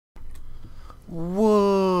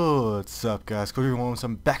What's up, guys? Cody Williams.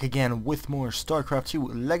 I'm back again with more Starcraft 2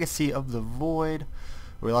 Legacy of the Void.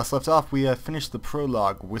 Where we last left off, we finished the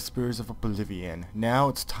prologue, Whispers of Oblivion. Now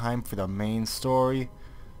it's time for the main story,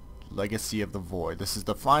 Legacy of the Void. This is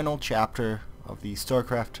the final chapter of the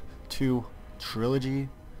Starcraft 2 trilogy.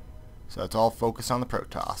 So it's all focused on the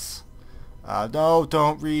Protoss. No,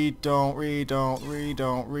 don't read it, don't read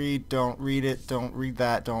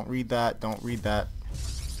that.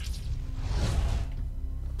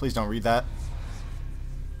 Please don't read that.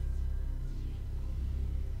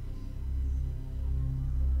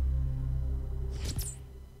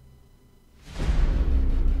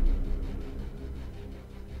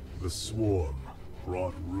 The swarm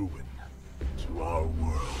brought ruin to our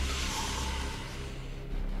world.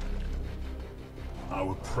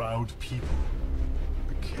 Our proud people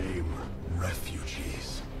became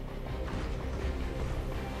refugees.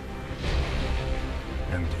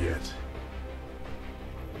 And yet,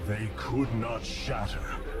 they could not shatter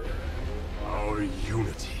our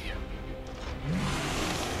unity.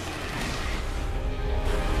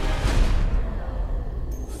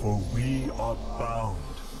 For we are bound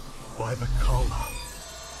by the Kala,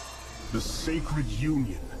 the sacred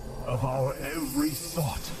union of our every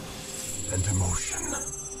thought and emotion.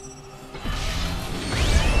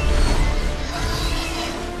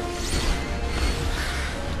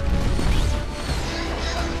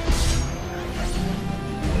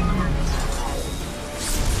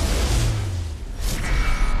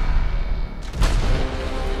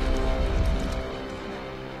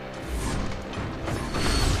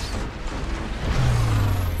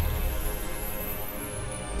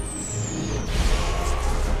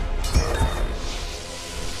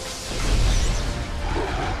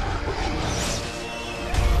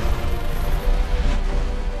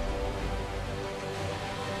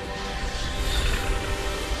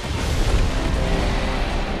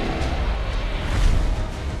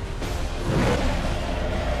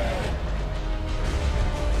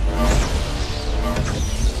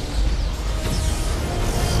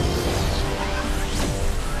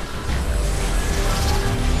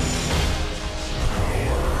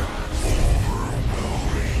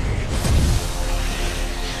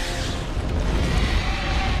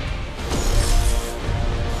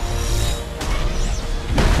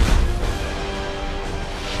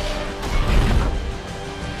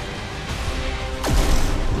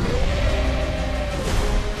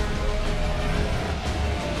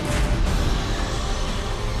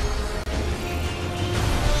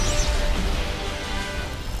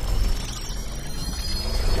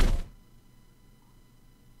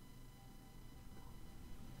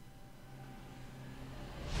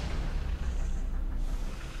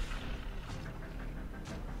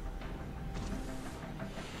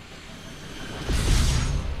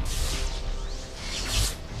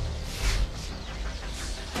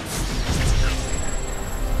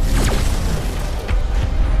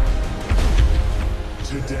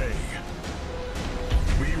 Today,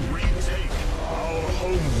 we retake our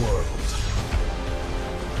homeworld,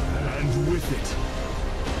 and with it,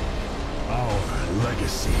 our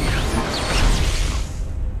legacy.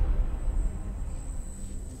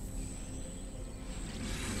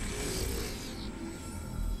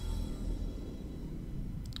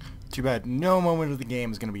 Too bad no moment of the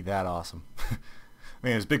game is going to be that awesome. I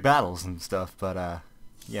mean, there's big battles and stuff, but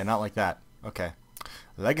yeah, not like that. Okay.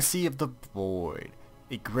 Legacy of the Void.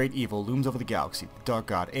 A great evil looms over the galaxy. The Dark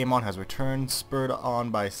God Amon has returned, spurred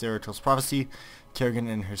on by Zeratil's prophecy. Kerrigan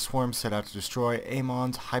and her swarm set out to destroy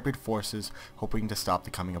Amon's hybrid forces, hoping to stop the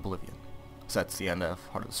coming oblivion. So that's the end of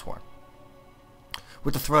Heart of the Swarm.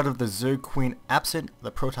 With the threat of the Zerg Queen absent,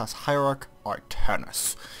 the Protoss hierarch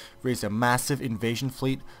Artanis raised a massive invasion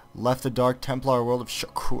fleet, left the Dark Templar world of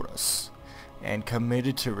Shakuras, and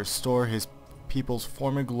committed to restore his people's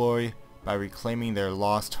former glory by reclaiming their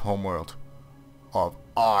lost homeworld of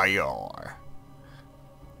Aiur.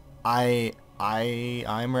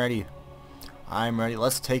 I'm ready. I'm ready.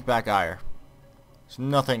 Let's take back Aiur. So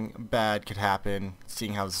nothing bad could happen,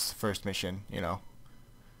 seeing how this is the first mission, you know.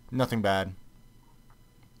 Nothing bad.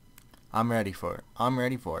 I'm ready for it. I'm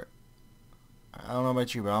ready for it. I don't know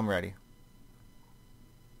about you, but I'm ready.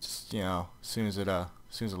 Just, you know, as soon as it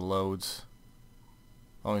loads.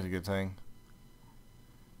 Always a good thing.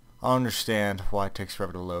 I understand why it takes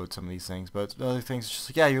forever to load some of these things, but other things it's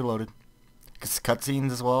just like, yeah, you're loaded. It's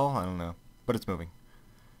cutscenes as well, I don't know. But it's moving.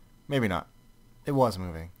 Maybe not. It was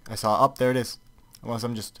moving. I saw, there it is. Unless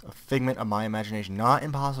I'm just a figment of my imagination. Not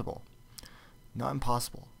impossible. Not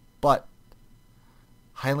impossible. But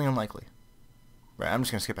highly unlikely. Right, I'm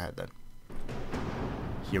just going to skip ahead then.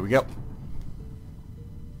 Here we go.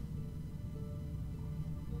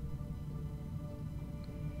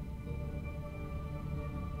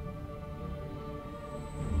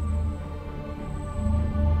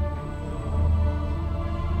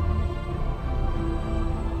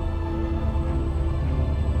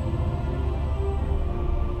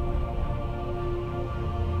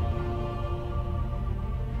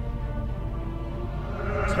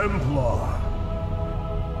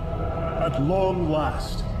 At long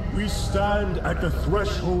last, we stand at the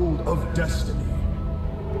threshold of destiny.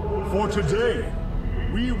 For today,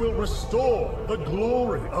 we will restore the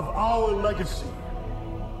glory of our legacy.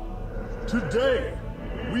 Today,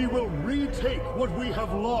 we will retake what we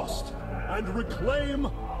have lost and reclaim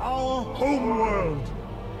our homeworld.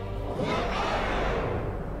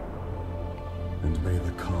 And may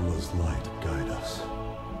the Kala's light guide us.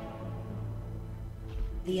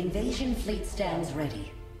 The invasion fleet stands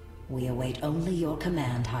ready. We await only your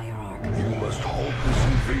command, Hierarch. You must halt this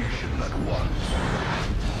invasion at once.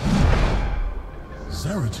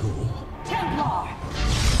 Zeratul? Templar!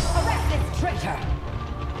 Arrest this traitor!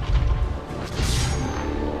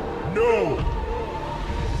 No!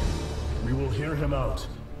 We will hear him out.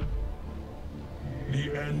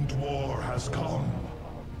 The end war has come.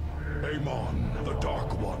 Amon, the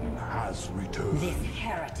Dark One, has returned. This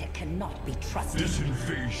heretic cannot be trusted. This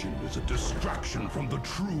invasion is a distraction from the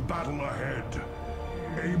true battle ahead.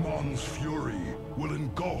 Amon's fury will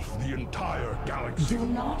engulf the entire galaxy. Do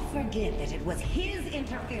not forget that it was his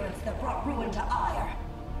interference that brought ruin to Aiur.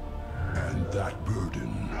 And that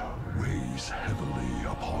burden weighs heavily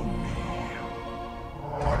upon me.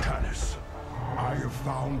 Artanis, I have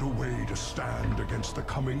found a way to stand against the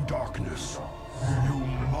coming darkness. You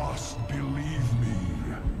must believe me.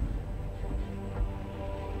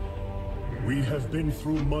 We have been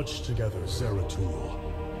through much together, Zeratul.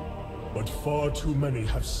 But far too many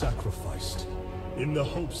have sacrificed, in the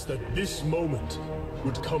hopes that this moment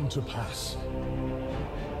would come to pass.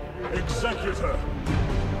 Executor!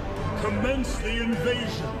 Commence the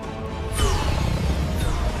invasion!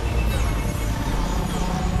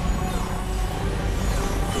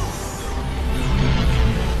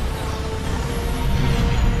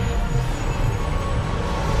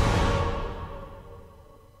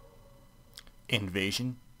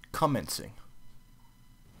 Invasion commencing.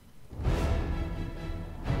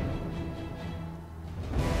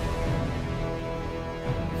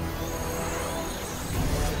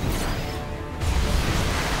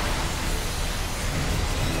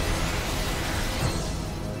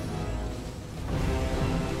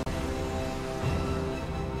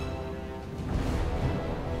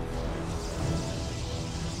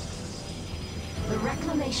 The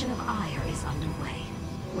reclamation of Aiur is underway.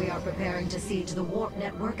 We are preparing to siege the warp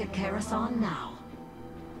network at Coruscant now.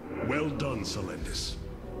 Well done, Selendis.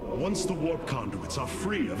 Once the warp conduits are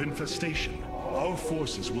free of infestation, our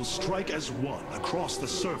forces will strike as one across the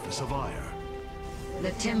surface of Aiur.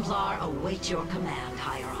 The Templar await your command,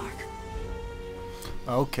 Hierarch.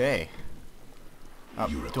 Okay.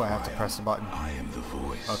 Do I have to press the button? I am the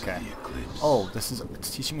voice Okay. of the eclipse. Oh, it's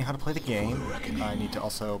teaching me how to play the game. I need to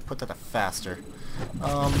also put that up faster.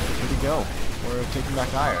 Here we go. We're taking back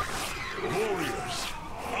Aiur. Warriors,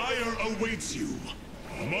 Aiur awaits you.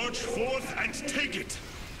 March forth and take it!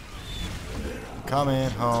 Coming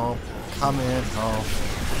home. Coming home.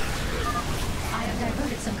 I have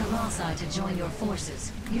diverted some Colossi to join your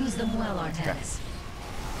forces. Use them well, Artanis.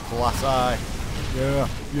 Colossi. Yeah.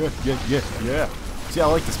 See, I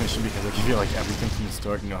like this mission because I give you like everything from the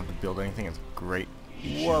start. You don't have to build anything. It's great.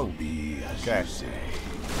 Whoa. Okay.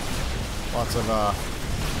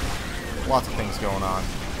 Lots of things going on.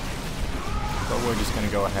 But we're just gonna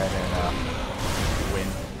go ahead and win.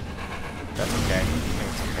 That's okay. I think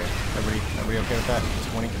it's okay. Everybody okay with that?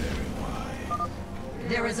 20.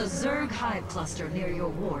 There is a Zerg hive cluster near your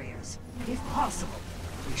warriors. If possible,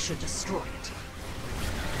 we should destroy it.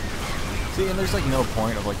 See, and there's like no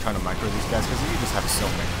point of like trying to micro these guys because you just have so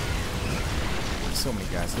many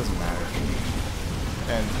guys. It doesn't matter.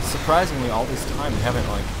 And surprisingly, all this time they haven't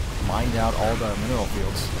like mined out all the mineral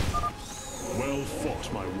fields. Well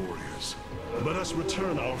fought, my warriors. Let us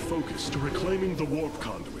return our focus to reclaiming the warp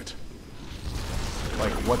conduit.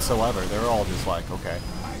 Like whatsoever. They're all just like, okay.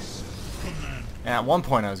 And at one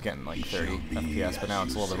point I was getting like 30 FPS, but now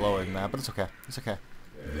it's a little bit lower than that. But it's okay. It's okay.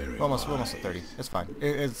 We're almost at 30. It's fine.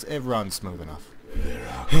 It runs smooth enough.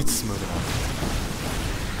 It's smooth enough.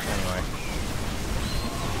 Anyway.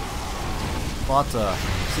 Lots of...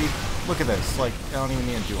 See? Look at this. Like, I don't even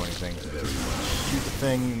need to do anything. Just shoot the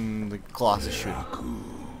thing and the Colossus shoot him.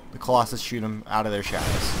 The Colossus shoot him out of their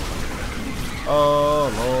shadows. Oh,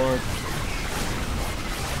 Lord.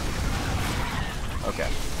 Okay.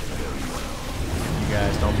 You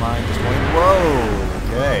guys don't mind just going... Whoa!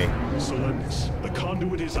 Okay. Selendis, the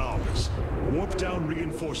conduit is ours. Warp down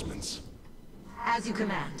reinforcements. As you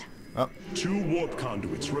command. Oh. 2 warp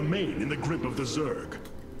conduits remain in the grip of the Zerg.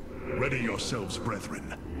 Ready yourselves,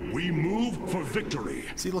 brethren. We move for victory.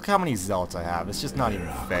 See, look how many zealots I have. It's just not even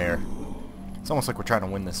fair. It's almost like we're trying to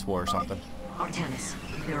win this war or something. Artanis,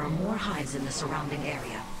 there are more hives in the surrounding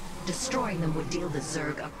area. Destroying them would deal the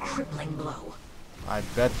Zerg a crippling blow. I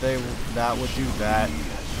bet that would do that.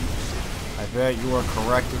 I bet you are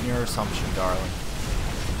correct in your assumption, darling.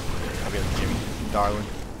 I mean, Jimmy, darling.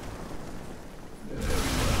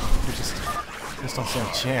 You just don't stand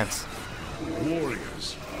a chance.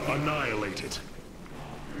 Warriors, annihilated.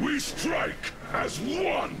 We strike as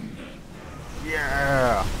one!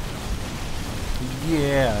 Yeah!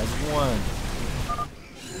 Yeah, it's one.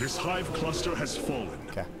 This hive cluster has fallen.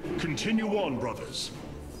 Okay. Continue on, brothers.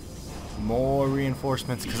 More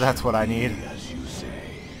reinforcements, because that's what I need.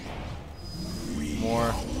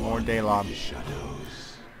 More Daylon.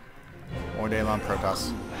 More Daylon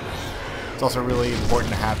Protoss. It's also really important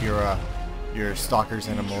to have your Stalkers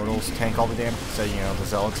and Immortals tank all the damage, so you know the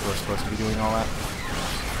Zealots who are supposed to be doing all that.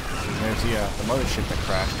 And there's the mothership that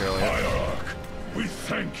crashed earlier. Aiur, we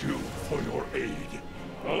thank you for your aid.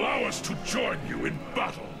 Allow us to join you in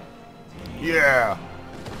battle. Yeah!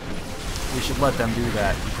 We should let them do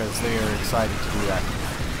that, because they are excited to do that.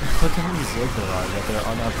 Look how many Zerg there are, that they're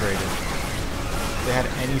unupgraded. If they had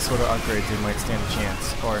any sort of upgrades, they might stand a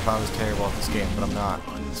chance. Or if I was terrible at this game, but I'm not.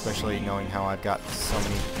 Especially knowing how I've got so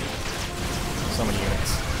many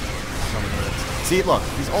units. See, look,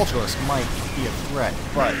 these Ultras might be a threat,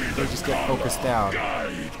 but they just get focused down.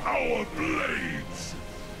 Guide our blades.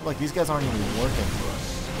 Look, these guys aren't even working.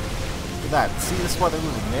 Look at that. See, this is why they're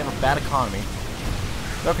losing. They have a bad economy.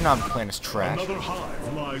 Their economic plan is trash. Another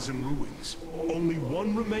hive lies in ruins. Only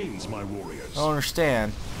one remains, my warriors. I don't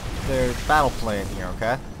understand their battle plan here,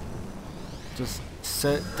 okay? Just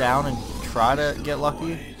sit down and try to get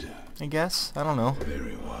lucky, I guess? I don't know.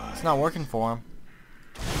 It's not working for them.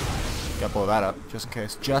 Gotta blow that up, just in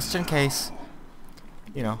case. Just in case.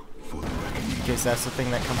 You know. In case that's the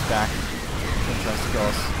thing that comes back and tries to kill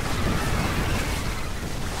us.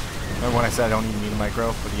 Remember when I said I don't even need a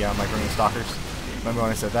micro, but yeah, micro and Stalkers? Remember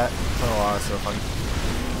when I said that? Oh, that's so funny.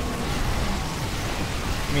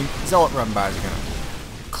 I mean, Zealot run bys are gonna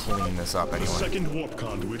clean this up The anyway. second warp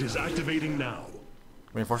conduit is activating now.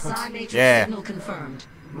 Reinforcements? Psi Matrix Yeah. signal confirmed.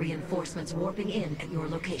 Reinforcements warping in at your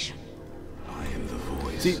location.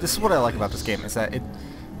 See, this is what I like about this game, is that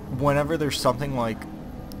whenever there's something like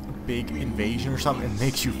a big invasion or something, it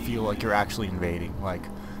makes you feel like you're actually invading. Like,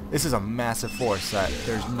 this is a massive force that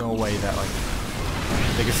there's no way that, like,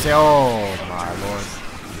 they can say, oh my lord.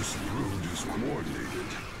 This brood is coordinated.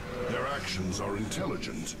 Their actions are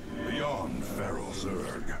intelligent, beyond feral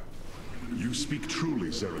Zerg. You speak truly,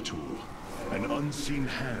 Zeratul. An unseen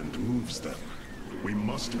hand moves them. We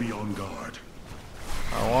must be on guard.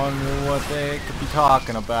 I wonder what they could be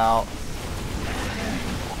talking about.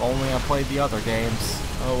 If only I played the other games.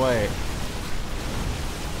 Oh wait.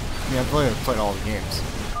 I mean, I've played all the games.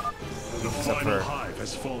 The Except final for- hive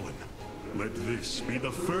has fallen. Let this be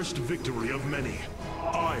the first victory of many.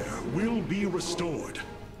 Aiur will be restored.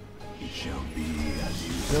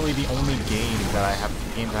 Really, the only games I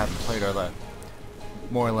haven't played are the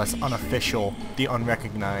more or less unofficial, the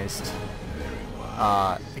unrecognized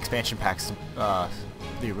expansion packs,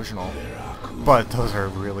 the original. But those are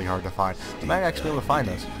really hard to find. I might actually be able to find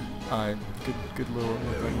those. Good little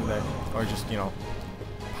thing there, or just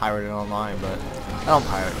pirate it online. But I don't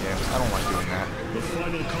pirate games. I don't like doing that. The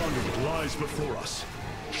final conduit lies before us.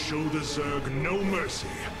 Show the Zerg no mercy.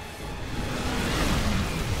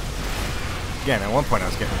 Again, at one point I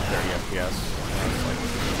was getting 30 FPS. I was like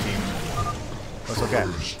 15. That's okay.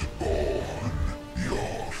 Firstborn,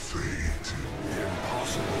 your fate.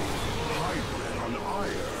 Impossible. Hybrid on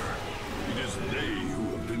Aiur. It is they who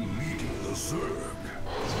have been leading the Zerg.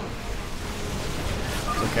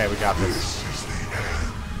 It's okay, we got this. This is the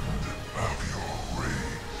end of your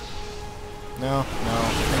race. No,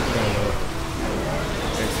 things are gonna move.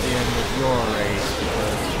 It's the end of your race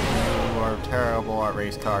because you are terrible at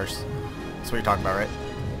race cars. That's what you're talking about, right?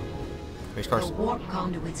 Race cars? The warp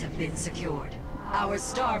conduits have been secured. Our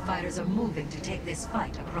starfighters are moving to take this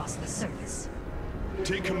fight across the surface.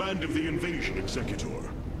 Take command of the invasion,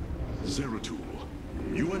 Executor. Zeratul,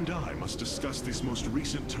 you and I must discuss this most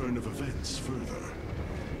recent turn of events further.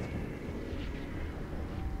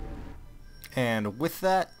 And with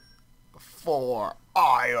that, for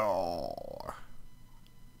Aiur.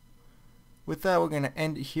 With that, we're going to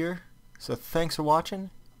end it here. So thanks for watching.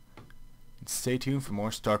 And stay tuned for more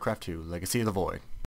StarCraft 2 Legacy of the Void.